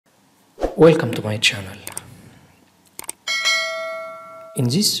Welcome to my channel. In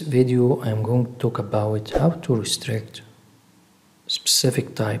this video I am going to talk about how to restrict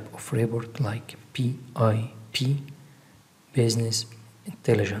specific type of report like BIP, Business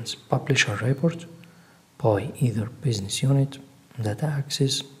Intelligence Publisher Report, by either business unit, data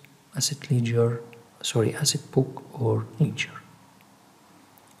access, asset book or ledger.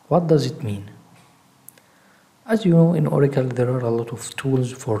 What does it mean? As you know, in Oracle there are a lot of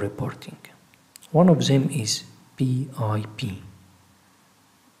tools for reporting. One of them is BIP,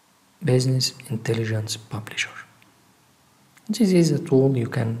 Business Intelligence Publisher. This is a tool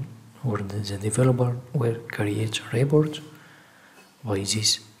or the developer will create a report by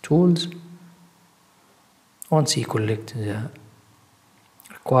these tools. Once he collects the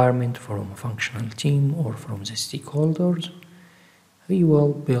requirement from a functional team or from the stakeholders, he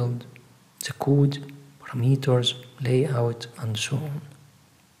will build the code, parameters, layout, and so on.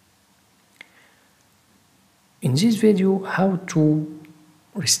 In this video, how to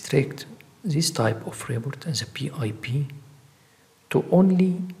restrict this type of report as a BIP to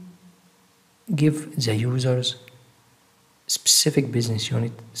only give the users specific business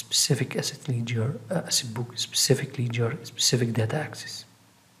unit, specific asset ledger, asset book, specific ledger, specific data access.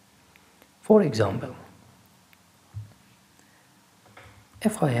 For example,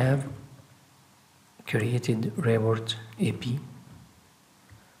 if I have created report AP,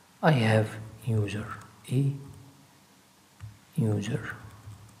 I have user A, user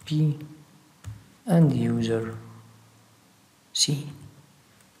B, and user C.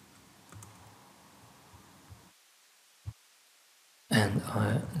 And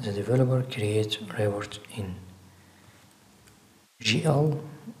the developer creates report in GL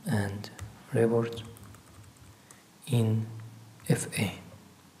and report in FA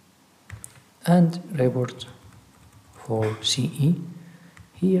and report for CE,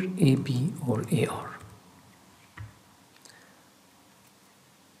 here AB or AR.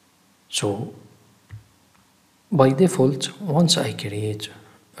 So by default, once I create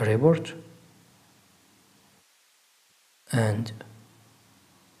a report and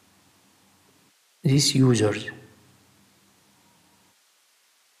these users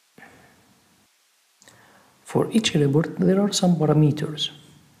for each report there are some parameters.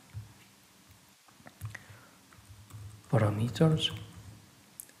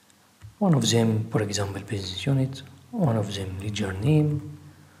 One of them, for example, business unit, one of them ledger name,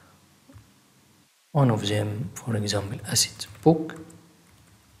 one of them, for example, asset book,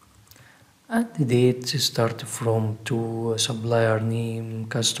 and the date start from to supplier name,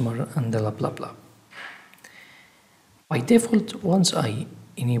 customer, and blah blah blah. By default, once I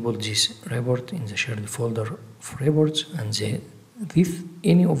enable this report in the shared folder of reports and if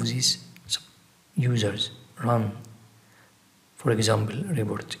any of these users run, for example,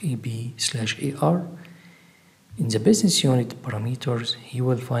 report AB/AR, in the business unit parameters, he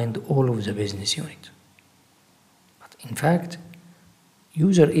will find all of the business unit. But in fact,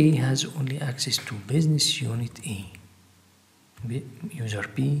 user A has only access to business unit A. User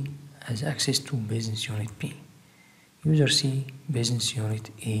B has access to business unit B. User C, business unit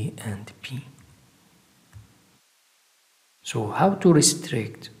A and B. So how to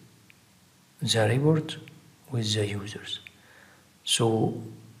restrict the report with the users? So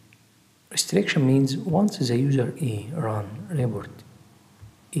restriction means once the user A run report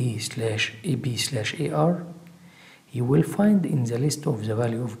A/AB/AR, he will find in the list of the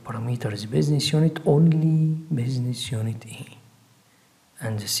value of parameters business unit only business unit A,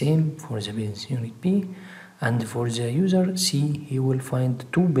 and the same for the business unit B. And for the user C, he will find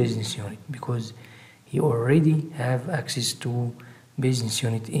two business units because he already have access to business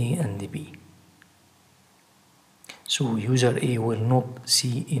unit A and B. So user A will not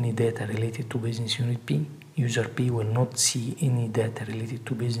see any data related to business unit B, user B will not see any data related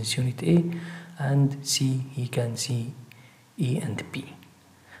to business unit A, and C, he can see E and P.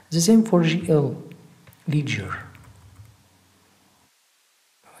 The same for GL, ledger.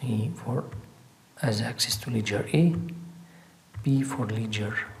 E has access to ledger A, B for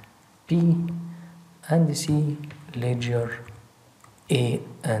ledger B, and C, ledger A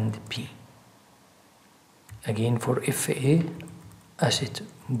and P. Again for FA, asset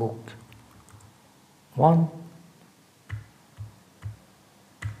book 1,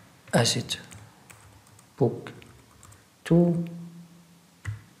 asset book 2,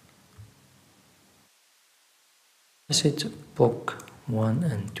 asset book 1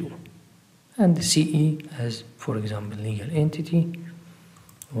 and 2. And CE has, for example, legal entity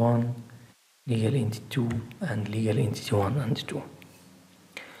 1, legal entity 2, and legal entity 1 and 2.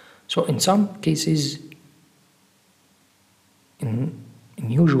 So in some cases, in in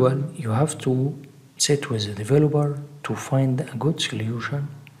usual, you have to sit with the developer to find a good solution.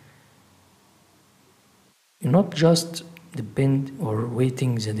 You not just depend or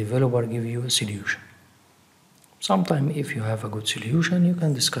waiting the developer give you a solution. Sometimes if you have a good solution, you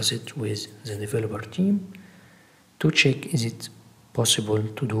can discuss it with the developer team to check is it possible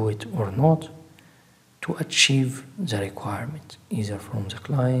to do it or not to achieve the requirement either from the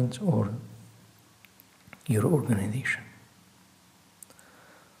client or your organization.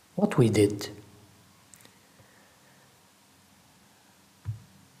 What we did,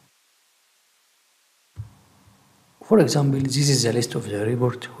 for example, this is a list of the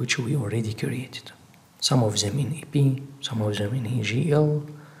report which we already created. Some of them in EP, some of them in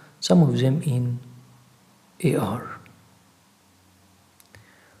EGL, some of them in AR.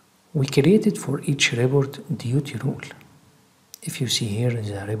 We created for each report duty rule. If you see here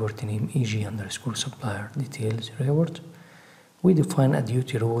the report name EG_supplier details report, we define a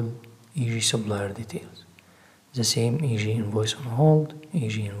duty rule EG supplier details. The same EG invoice on hold,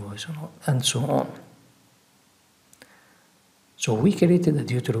 EG invoice on hold, and so on. So we created a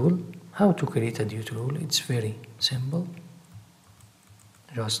duty rule. How to create a duty rule? It's very simple.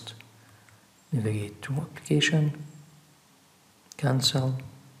 Just navigate to application, cancel.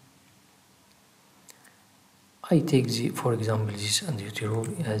 I take for example, this duty rule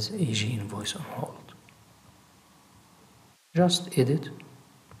as EG invoice on hold. Just edit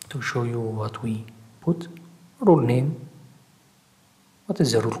to show you what we put. Rule name, what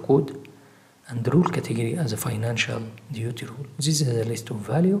is the rule code, and the rule category as a financial duty rule. This is a list of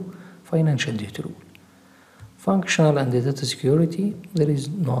value, financial duty rule. Functional and data security, there is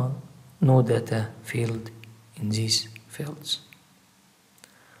no data field in these fields.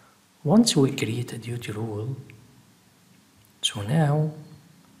 Once we create a duty rule, so now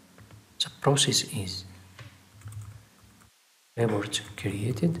the process is report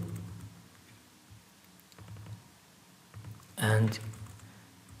created and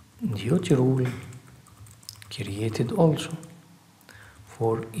duty rule created also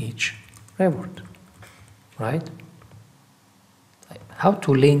for each report, right? How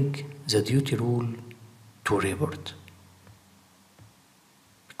to link the duty rule to report?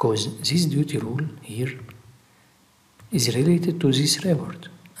 Because this duty rule here is related to this report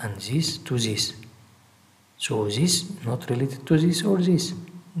and this to this. So this not related to this or this.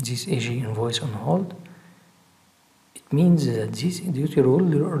 This AG invoice on hold, it means that this duty rule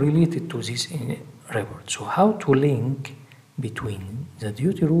related to this report. So how to link between the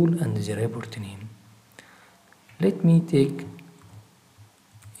duty rule and the report name? Let me take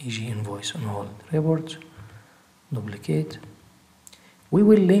AG invoice on hold report, duplicate. We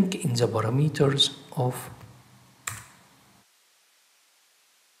will link in the parameters of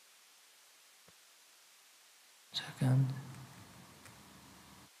second.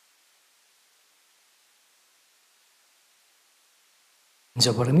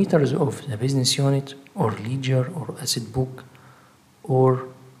 The parameters of the business unit or ledger or asset book or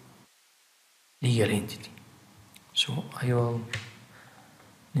legal entity. So I will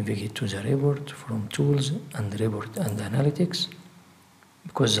navigate to the report from tools and report and analytics,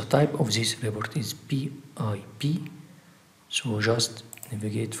 because the type of this report is BIP. So just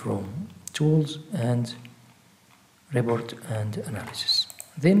navigate from tools and report and analysis.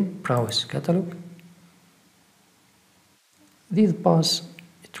 Then browse catalog. This path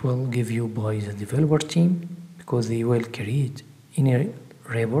it will give you by the developer team, because they will create any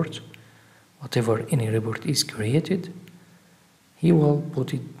report. Whatever any report is created, he will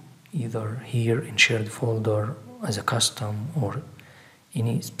put it either here in shared folder as a custom or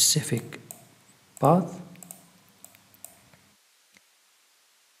any specific path.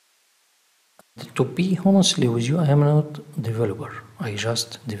 To be honestly with you, I am not a developer. I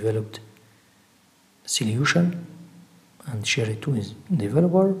just developed a solution and share it with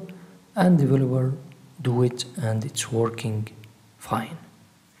developer, and developer do it and it's working fine.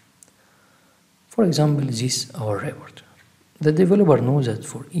 For example, this our report. The developer knows that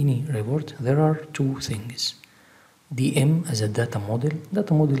for any report there are two things. DM as a data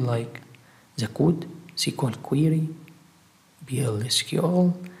model like the code, SQL query,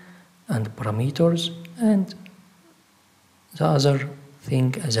 PL/SQL, and parameters, and the other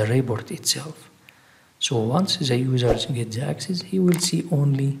thing as a report itself. So once the users get the access, he will see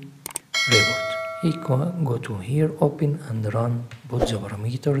only report. He go to here, open and run, put the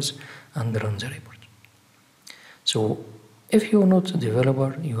parameters and run the report. So if you're not a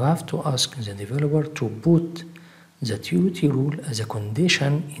developer, you have to ask the developer to put the duty rule as a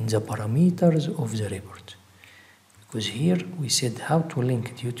condition in the parameters of the report. Because here we said how to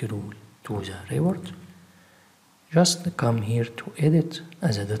link duty rule to the report. Just come here to edit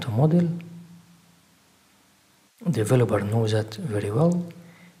as a data model. Developer knows that very well.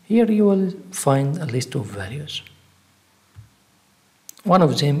 Here you will find a list of values. One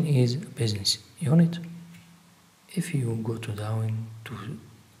of them is business unit. If you go to down to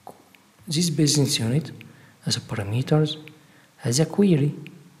this business unit as a parameters has a query.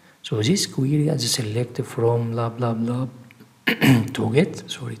 So this query is selected from blah blah blah to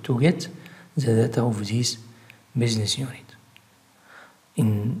get the data of this business unit.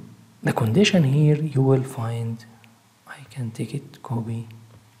 In the condition here you will find, I can take it copy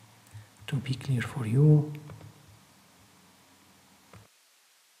to be clear for you.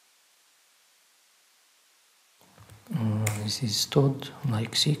 This is stored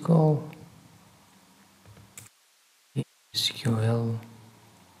like SQL, SQL.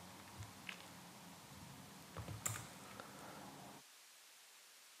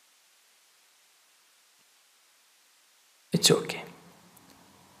 It's okay.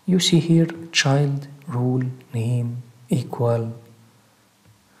 You see here child rule name equal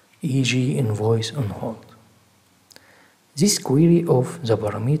e.g. invoice on hold. This query of the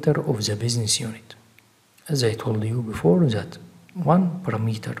parameter of the business unit. As I told you before that one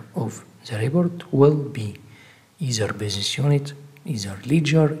parameter of the report will be either business unit, either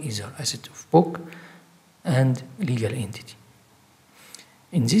ledger, either asset of book, and legal entity.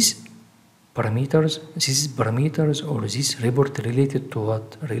 In these parameters or this report related to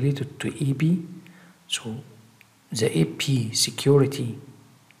what? Related to AP. So the AP security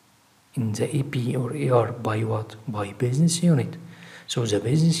in the AP or AR by what? By business unit. So the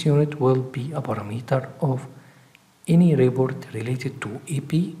business unit will be a parameter of any report related to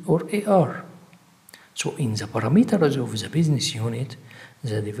AP or AR. So in the parameters of the business unit,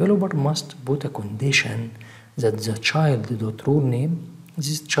 the developer must put a condition that the child.rule name,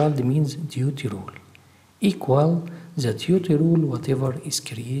 this child means duty rule, equal the duty rule whatever is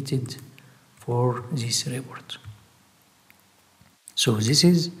created for this report. So this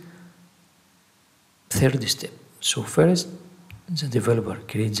is third step. So first, the developer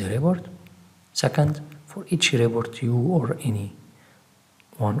creates the report. Second, for each report you or any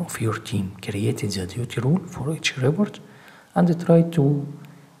one of your team created the duty rule for each report and try to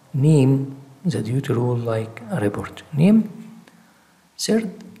name the duty rule like a report name.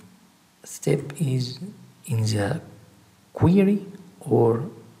 Third step is in the query or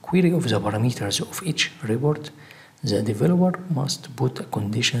query of the parameters of each report. The developer must put a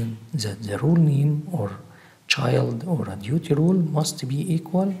condition that the rule name or child or a duty rule must be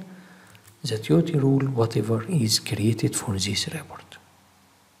equal the duty rule whatever is created for this report.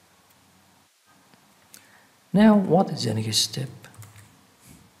 Now what is the next step?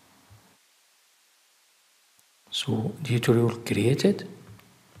 So duty rule created.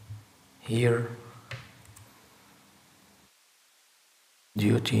 Here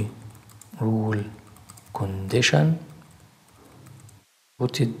duty rule condition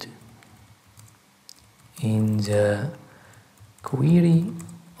put it in the query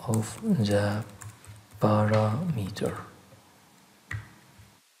of the parameter.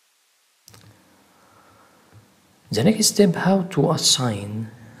 The next step, how to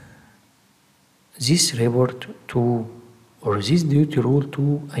assign this report to or this duty rule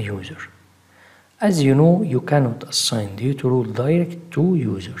to a user. As you know, you cannot assign duty rule direct to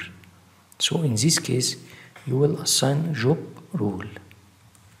users. So in this case, you will assign job rule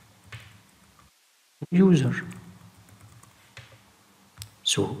to user.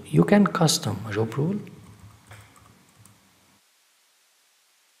 So you can custom a job rule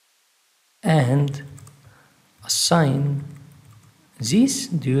and assign this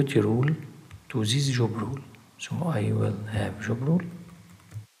duty rule to this job rule. So I will have job rule,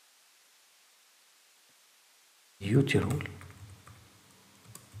 duty rule.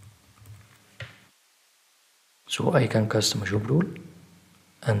 So I can custom a job rule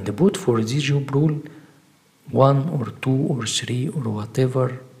and put for this job rule 1 or 2 or 3 or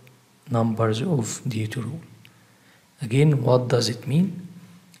whatever numbers of duty rule. Again, what does it mean?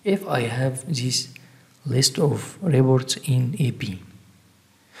 If I have this list of reports in AP,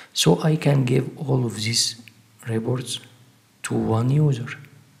 so I can give all of these reports to one user.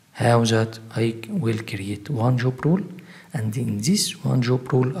 How that? I will create one job rule, and in this one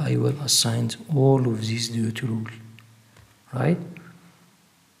job rule I will assign all of these duty rule, right?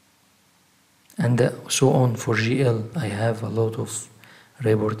 And so on. For GL, I have a lot of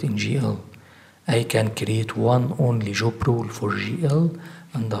report in GL. I can create one only job rule for GL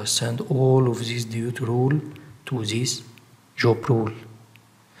and I send all of this duty rule to this job rule.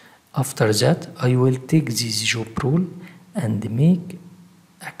 After that, I will take this job rule and make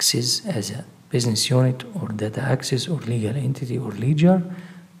access as a business unit or data access or legal entity or ledger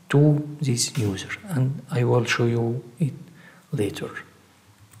to this user, and I will show you it later.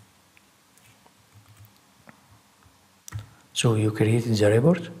 So you created the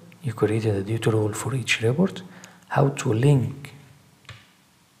report, you created a duty rule for each report, how to link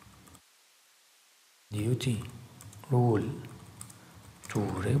duty rule to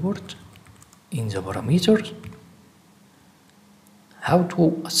report in the parameters, how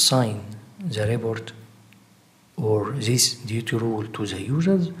to assign the report or this duty rule to the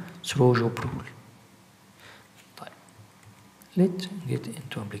users through job rule. Let's get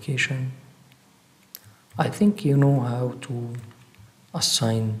into application. I think you know how to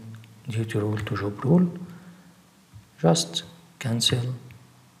assign duty rule to job rule. Just cancel.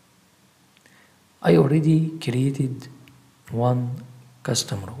 I already created one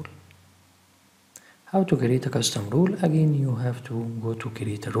custom rule. How to create a custom rule? Again, you have to go to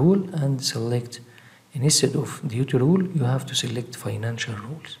create a rule and select, instead of duty rule, you have to select financial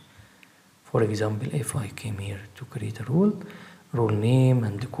rules. For example, if I came here to create a rule, rule name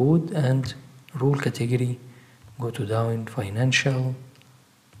and the code and rule category, go to down financial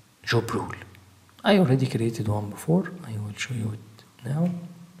job rule. I already created one before, I will show you it now.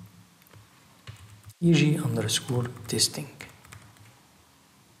 EG_testing.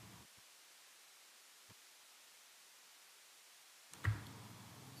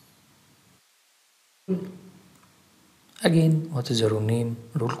 Again, what is the rule name,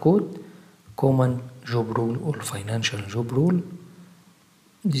 rule code, common job rule or financial job rule?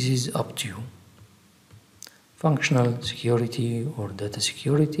 This is up to you. Functional security or data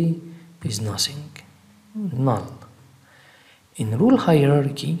security is nothing, null. In rule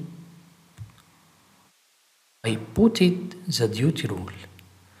hierarchy, I put it the duty rule.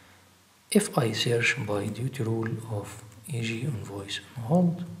 If I search by duty rule of AG invoice on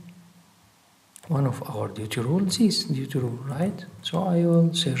hold, one of our duty rules is duty rule, right? So I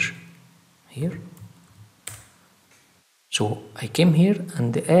will search here. So I came here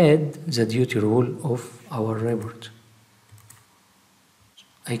and add the duty rule of our report.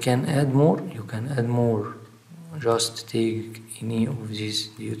 I can add more, you can add more. Just take any of these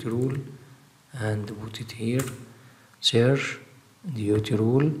duty rule and put it here. Search duty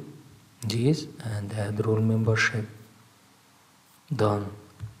rule, this, and add rule membership. Done.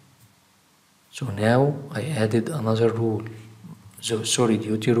 So now I added another rule. So sorry,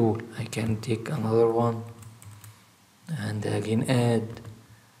 duty rule. I can take another one and again add.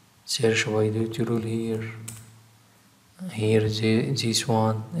 Search by duty rule here. Here this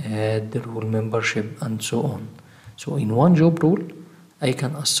one, add the rule membership and so on. So in one job rule, I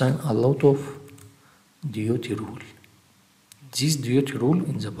can assign a lot of duty rule. This duty rule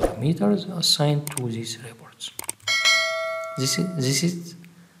in the parameters assigned to these reports. This is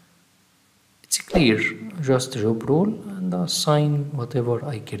it's clear, just job rule and assign whatever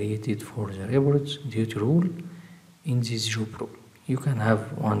I created for the reports duty rule in this job rule. You can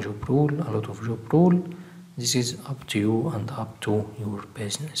have one job rule, a lot of job rule. This is up to you and up to your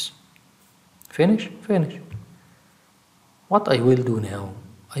business. Finish? Finish. What I will do now,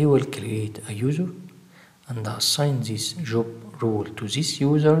 I will create a user and assign this job rule to these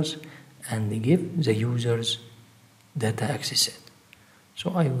users and give the users data access set.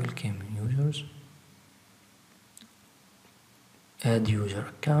 So I will come users, add user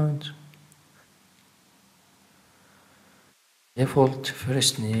account, default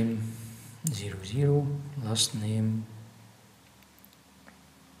first name 00, last name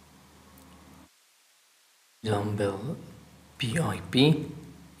example BIP,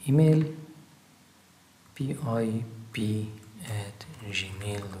 email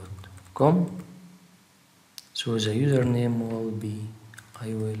pip@gmail.com. So the username will be,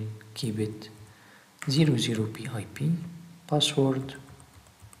 I will keep it 00pip, password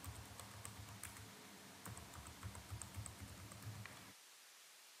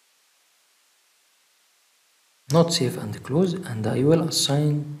not save and close, and I will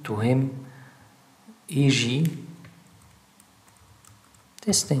assign to him AG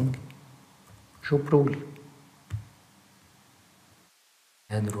testing job rule,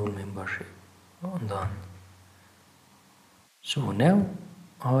 add rule membership, done. So now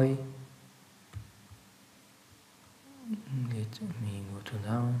let me go to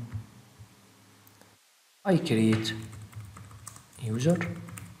down, I create user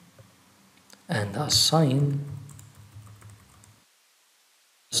and assign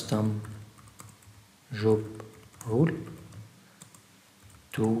custom job rule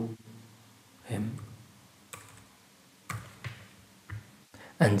to him,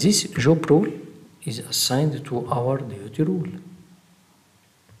 and this job rule is assigned to our duty rule,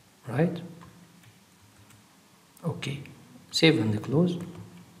 right? Okay, save and close.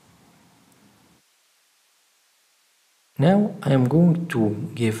 Now I am going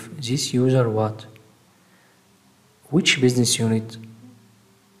to give this user what? Which business unit,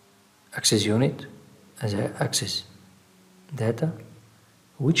 access unit, as a access data,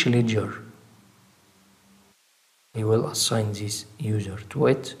 which ledger I will assign this user to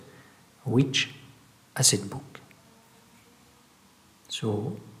it, which asset book.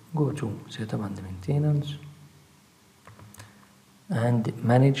 So go to setup and maintenance and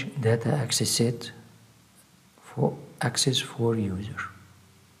manage data access set for access for user.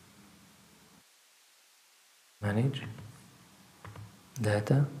 Manage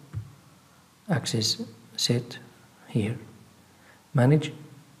data access set here. Manage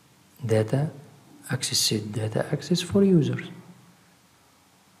data access set data access for users.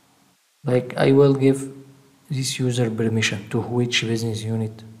 Like I will give this user permission to which business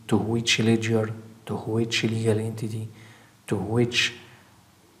unit, to which ledger, to which legal entity, to which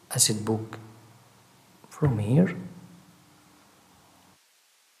asset book. From here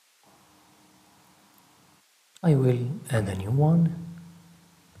I will add a new one.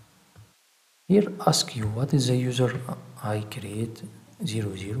 Here ask you what is the user I create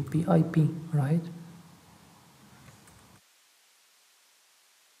 00 BIP, right?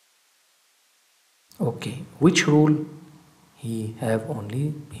 Okay, which rule he have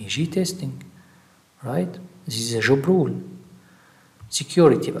only AG testing, right? This is a job rule.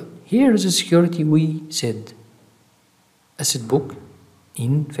 Security. Here is the security we said. Asset book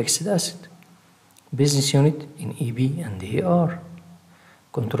in fixed asset. Business unit in EB and AR.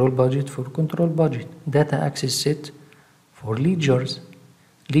 Control budget for control budget. Data access set for ledgers.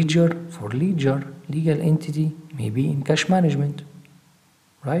 Ledger for ledger. Legal entity maybe in cash management,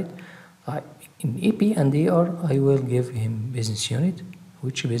 right? In EP and AR I will give him business unit.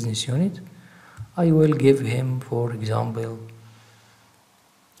 Which business unit? I will give him, for example,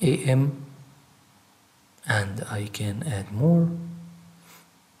 AM, and I can add more.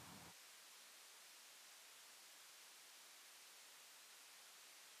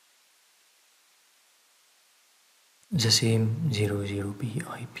 The same 00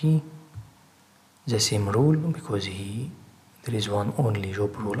 BIP, the same rule because there is one only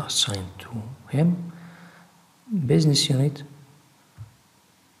job rule assigned to him. Business unit,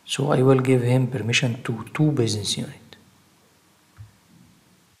 so I will give him permission to two business unit,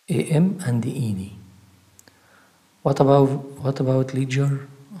 AM and ED. What about ledger?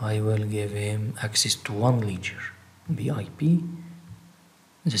 I will give him access to one ledger, BIP,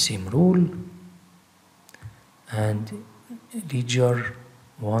 the same rule, and ledger,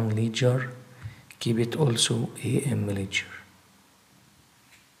 one ledger, keep it also AM ledger.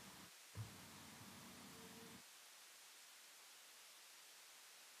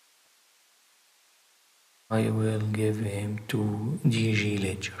 I will give him to DG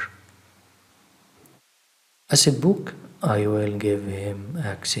ledger. Asset book, I will give him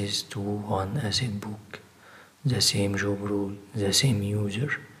access to one asset book, the same job rule, the same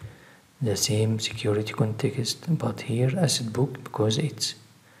user, the same security context, but here asset book because it's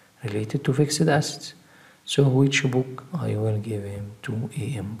related to fixed assets. So which book I will give him to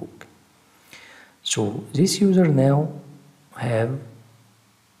AM book. So this user now have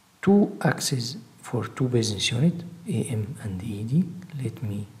two access for two business unit, AM and ED. Let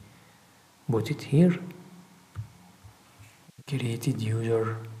me put it here. Created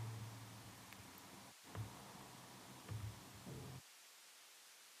user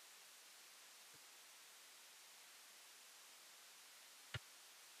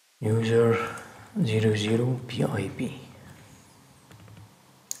user 00 BIP.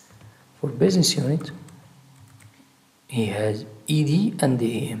 For business unit he has ED and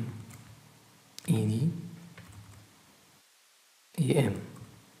AM. ED AM.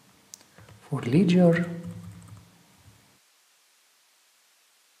 For ledger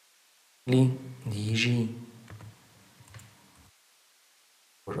DG.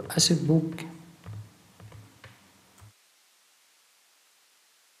 For asset book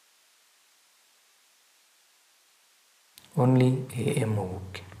only AM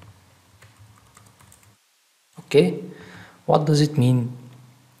book. Okay, what does it mean?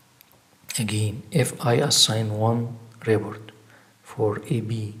 Again, if I assign one report for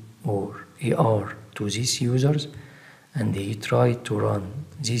AB or AR to these users and they try to run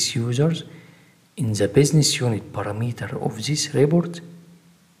these users in the business unit parameter of this report,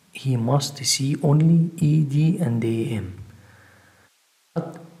 he must see only ED and AM.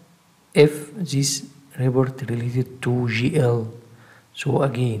 But if this report related to GL, so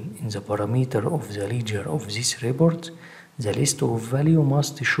again in the parameter of the ledger of this report, the list of value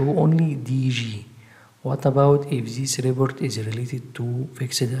must show only DG What about if this report is related to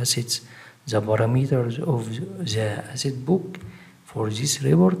fixed assets? The parameters of the asset book for this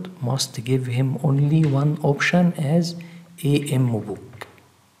report must give him only one option as AM book.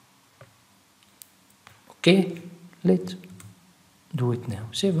 Okay, let's do it now.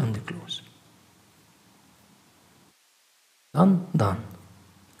 Save and close. Done.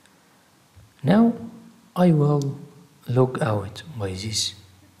 Now I will log out by these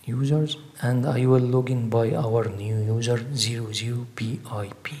users and I will log in by our new user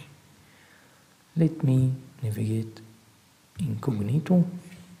 00BIP. Let me navigate incognito.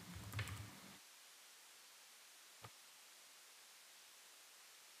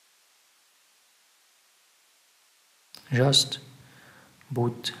 Just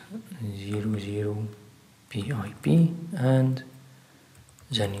put 00BIP and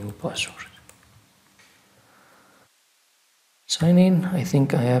the new password. Sign in. I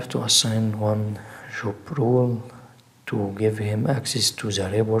think I have to assign one job role to give him access to the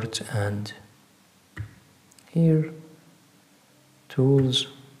report, and here tools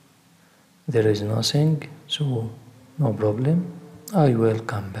there is nothing, so no problem. I will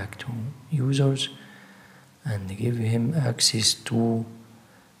come back to users and give him access to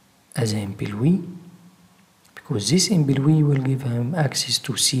as an employee, because this employee will give him access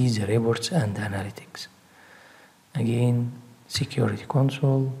to see the reports and analytics. Again, security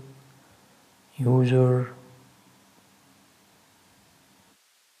console, user,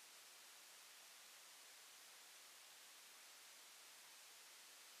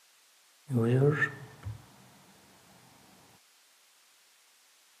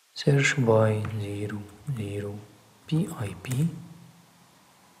 search by 00BIP,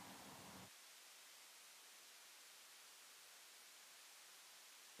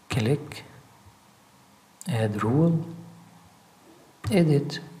 click add rule,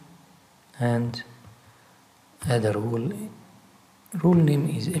 edit, and add a rule. Rule name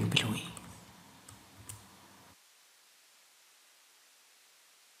is employee.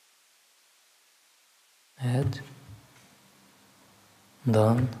 Add,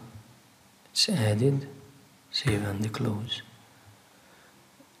 done, it's added, save and close,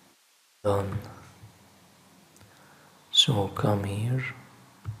 done. So come here,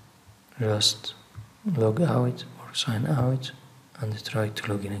 just log out or sign out and try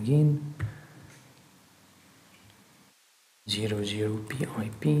to log in again.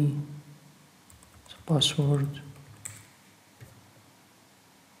 00BIP, the password.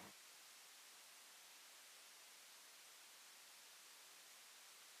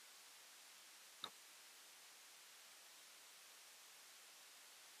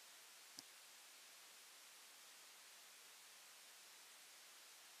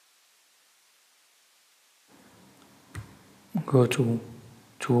 Go to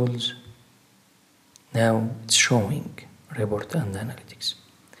tools. Now it's showing report and analytics.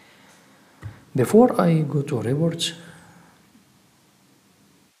 Before I go to reports,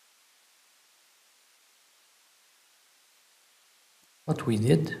 what we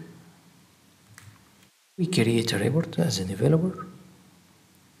did, we create a report as a developer.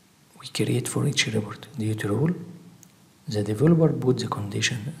 We create for each report duty rule. The developer put the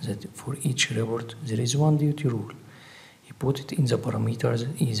condition that for each report there is one duty rule. He put it in the parameters,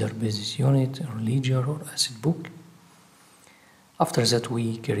 either business unit or ledger or asset book. After that,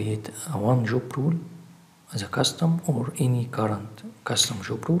 we create a one job rule as a custom or any current custom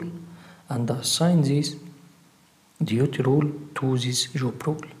job rule and assign this duty rule to this job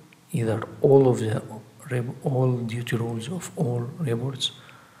rule, either all duty rules of all reports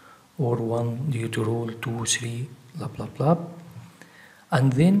or one duty rule, 2, 3, blah blah blah,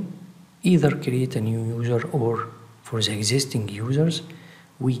 and then either create a new user or for the existing users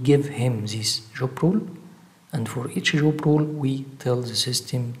we give him this job rule, and for each job rule we tell the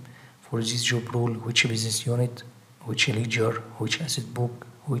system for this job rule which business unit, which ledger, which asset book,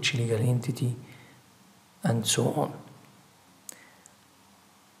 which legal entity, and so on.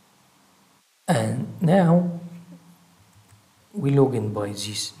 And now we log in by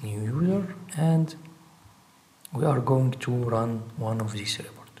this new user and we are going to run one of these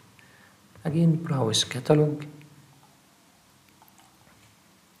reports. Again, browse catalog.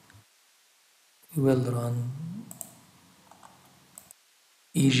 We will run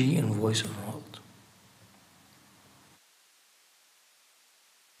EG invoice on hold.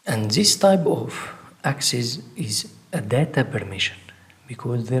 And this type of access is a data permission,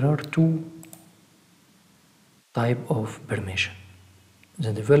 because there are two type of permission.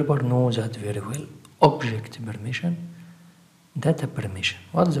 The developer knows that very well. Object permission, data permission.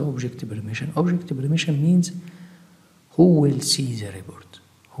 What is the object permission? Object permission means who will see the report,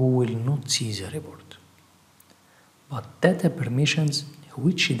 who will not see the report. but data permissions,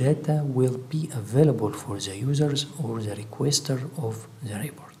 which data will be available for the users or the requester of the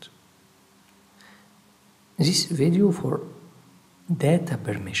report. This video for data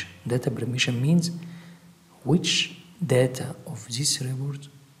permission. Data permission means which data of this report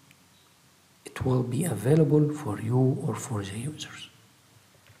it will be available for you or for the users.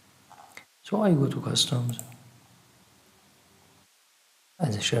 So I go to customs,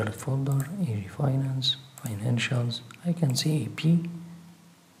 as a shared folder, AG Finance, Financials, I can see AP.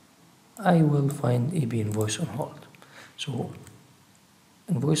 I will find AP invoice on hold. So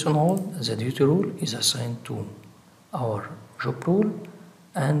invoice on hold, the duty rule is assigned to our job rule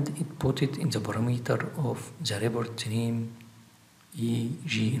and it put it in the parameter of the report name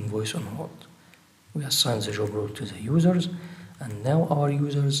EG invoice on hold. We assign the job role to the users, and now our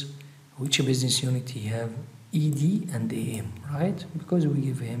users, which business unit he have ED and AM, right? Because we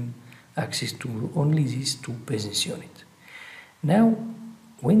give him access to only these two business units. Now,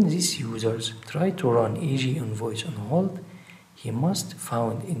 when these users try to run AG invoice on hold, he must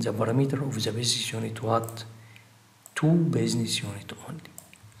found in the parameter of the business unit what? Two business unit only.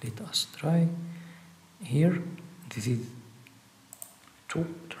 Let us try here. This is to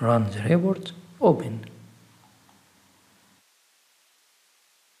run the report. Open.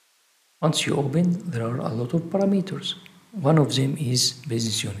 Once you open, there are a lot of parameters. One of them is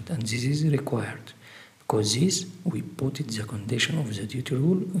business unit, and this is required because this we put it the condition of the duty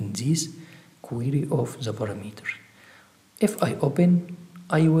rule in this query of the parameters. If I open,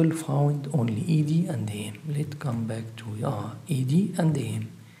 I will find only ED and AM. Let's come back to ED and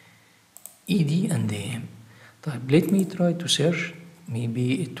AM. ED and AM. Let me try to search.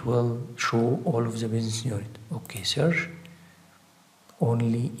 Maybe it will show all of the business unit. Okay, search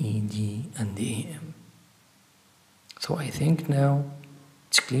only ED and AM. So I think now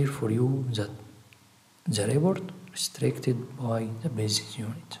it's clear for you that the report restricted by the business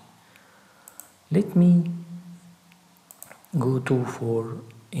unit. Let me go to for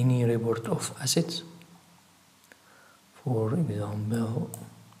any report of assets. For example,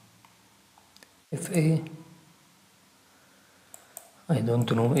 FA. I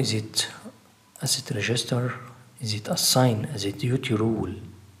don't know, is it asset register? Is it assigned as a duty rule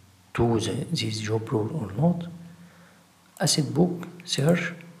to this job rule or not? Asset book,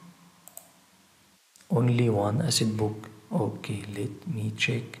 search. Only one asset book. Okay, let me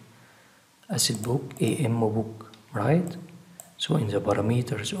check. Asset book, AM book, right? So in the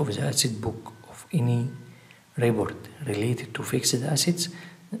parameters of the asset book of any report related to fixed assets,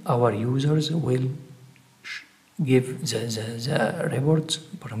 our users will give the reports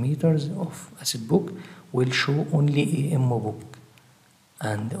parameters of asset book will show only AM book,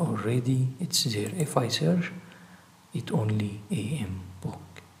 and already it's there. If I search, it only AM book.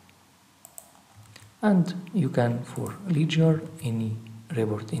 And you can for ledger any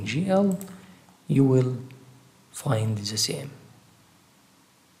report in GL, you will find the same.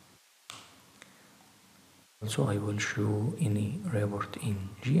 Also, I will show any report in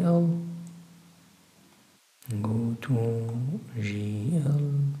GL. Go to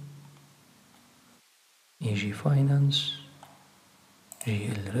GL, AG Finance,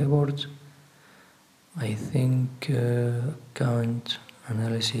 GL report. I think account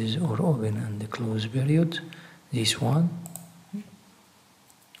analysis or open and close period. This one.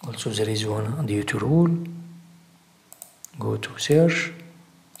 Also there is one duty rule. Go to search.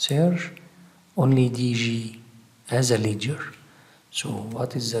 Only DG as a ledger. So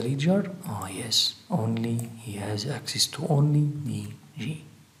what is the ledger? Yes, only he has access to only DG.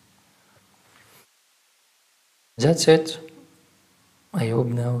 That's it. I hope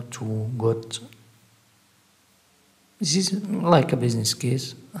now to got this is like a business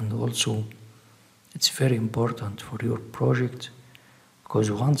case, and also it's very important for your project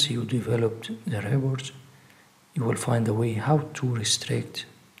because once you developed the reports, you will find a way how to restrict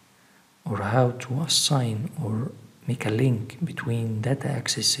or how to assign or make a link between data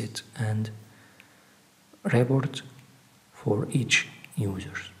access set and report for each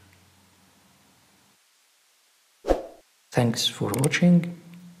user. Thanks for watching.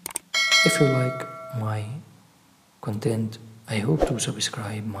 If you like my content, I hope to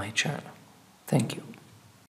subscribe my channel. Thank you.